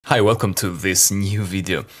Hi, welcome to this new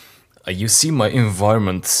video. You see my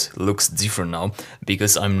environment looks different now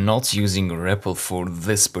because I'm not using REPL for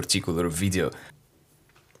this particular video.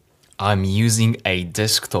 I'm using a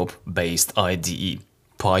desktop-based IDE,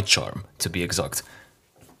 PyCharm to be exact.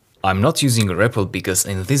 I'm not using REPL because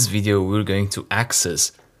in this video we're going to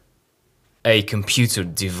access a computer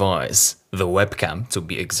device, the webcam to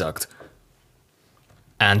be exact.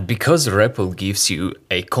 And because REPL gives you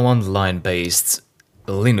a command line based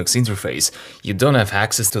Linux interface, you don't have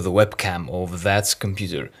access to the webcam of that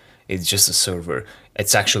computer. It's just a server.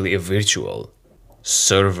 It's actually a virtual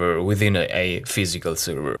server within a physical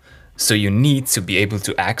server. So you need to be able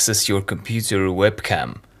to access your computer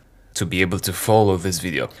webcam to be able to follow this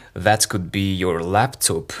video. That could be your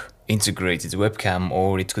laptop integrated webcam,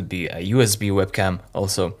 or it could be a USB webcam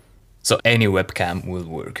also. So any webcam will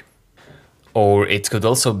work. Or it could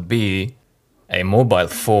also be a mobile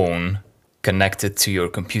phone connected to your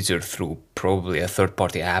computer through probably a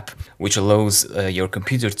third-party app, which allows your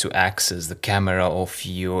computer to access the camera of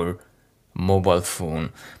your mobile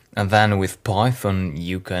phone. And then with Python,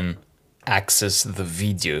 you can access the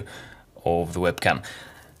video of the webcam.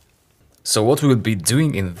 So what we'll be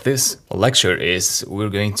doing in this lecture is we're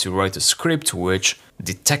going to write a script which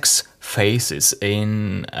detects faces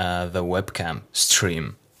in the webcam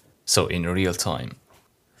stream, so in real time.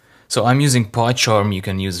 So I'm using PyCharm. You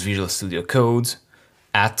can use Visual Studio Code,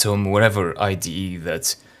 Atom, whatever IDE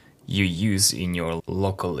that you use in your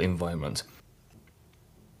local environment.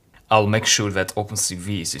 I'll make sure that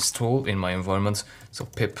OpenCV is installed in my environment. So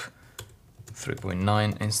pip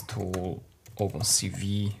 3.9 install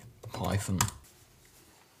OpenCV Python.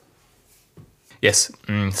 Yes,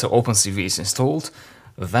 so OpenCV is installed.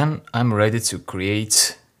 Then I'm ready to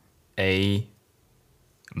create a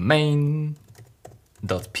main.py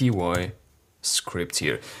script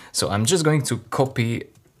here. So I'm just going to copy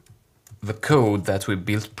the code that we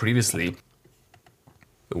built previously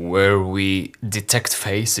where we detect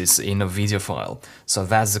faces in a video file. So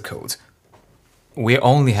that's the code. We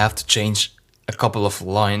only have to change a couple of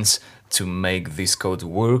lines to make this code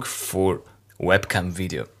work for webcam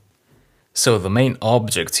video. So the main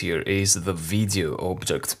object here is the video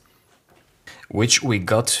object, which we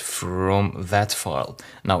got from that file.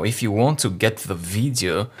 Now, if you want to get the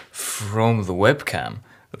video from the webcam,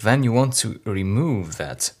 then you want to remove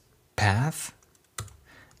that path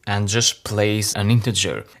and just place an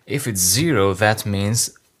integer. If it's 0, that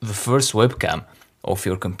means the first webcam of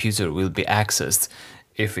your computer will be accessed.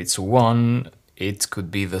 If it's 1, it could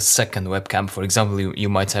be the second webcam. For example, you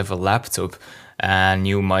might have a laptop and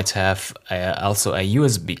you might have also a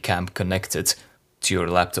USB cam connected to your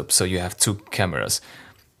laptop, so you have two cameras.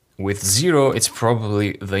 With 0, it's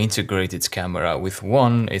probably the integrated camera. With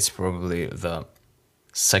 1, it's probably the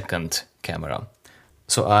second camera.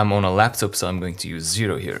 So I'm on a laptop, so I'm going to use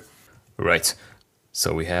 0 here. Right,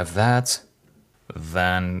 so we have that.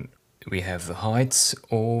 Then we have the height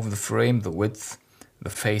of the frame, the width,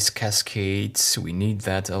 the face cascades, we need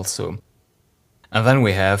that also. And then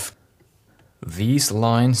we have these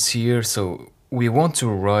lines here, so we want to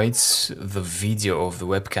write the video of the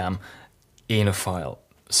webcam in a file.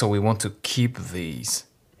 So we want to keep these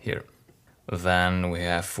here. Then we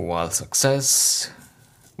have while success,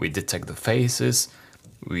 we detect the faces,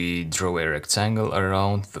 we draw a rectangle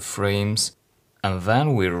around the frames, and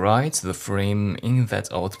then we write the frame in that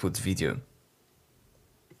output video.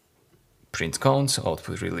 Print count,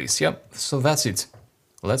 output release. Yep, so that's it.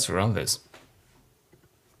 Let's run this.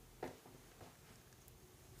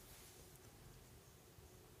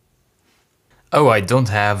 Oh, I don't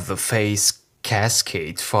have the face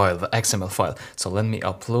cascade file, the XML file. So let me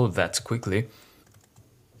upload that quickly.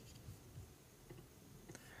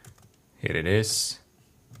 Here it is.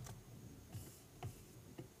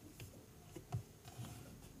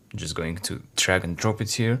 I'm just going to drag and drop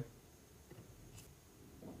it here.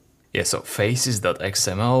 Yeah, so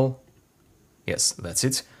faces.xml. Yes, that's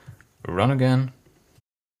it. Run again.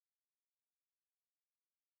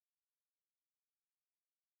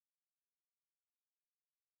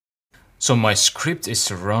 So my script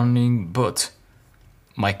is running, but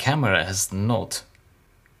my camera has not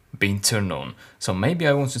been turned on. So maybe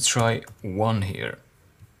I want to try 1 here.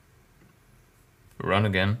 Run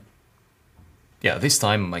again. Yeah, this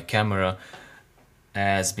time my camera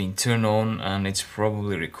has been turned on and it's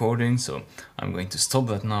probably recording, so I'm going to stop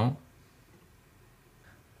that now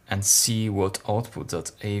and see what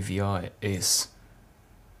output.avi is.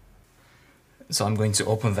 So I'm going to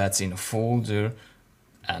open that in a folder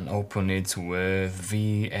and open it with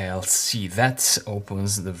VLC. That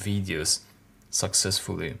opens the videos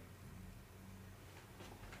successfully.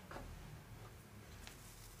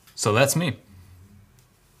 So that's me.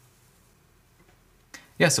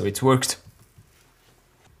 Yeah, so it worked.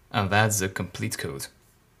 And that's the complete code.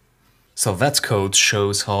 So that code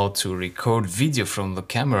shows how to record video from the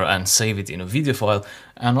camera and save it in a video file.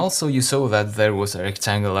 And also you saw that there was a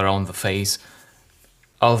rectangle around the face,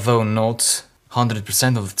 although not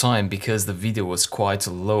 100% of the time because the video was quite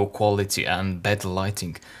low quality and bad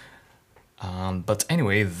lighting. But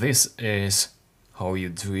anyway, this is how you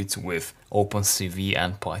do it with OpenCV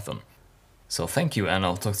and Python. So thank you, and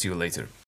I'll talk to you later.